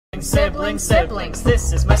Siblings, siblings,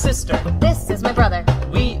 this is my sister. This is my brother.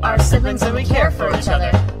 We are siblings and we care for each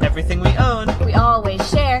other. Everything we own, We always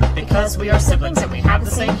share because we are siblings and we have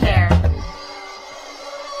the same hair.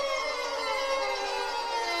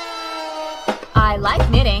 I like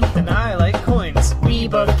knitting. And I like coins. We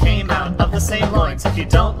both came out of the same loins. If you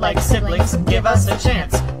don't like siblings, give us a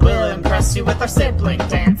chance. We'll impress you with our sibling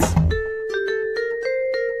dance.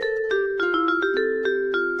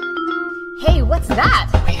 Hey, what's that?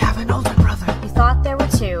 We have an older brother, You thought there were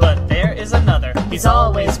two. but there is another. He's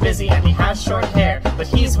always busy and he has short hair, but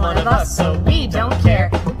he's one of us, so we don't care.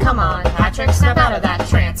 Come on, Patrick, snap out of that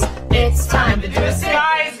trance. It's time to do a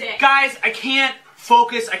sibling. Guys, I can't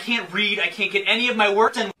focus, I can't read, I can't get any of my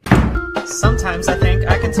work done. Sometimes I think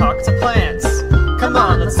I can talk to plants. Come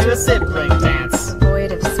on, let's do a sibling dance.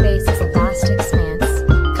 Void of space is a vast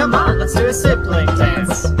expanse. Come on, let's do a sibling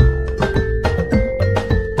dance.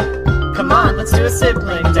 Come on, let's do a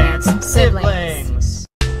sibling dance. Siblings.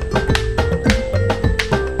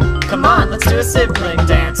 Come on, let's do a sibling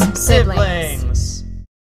dance.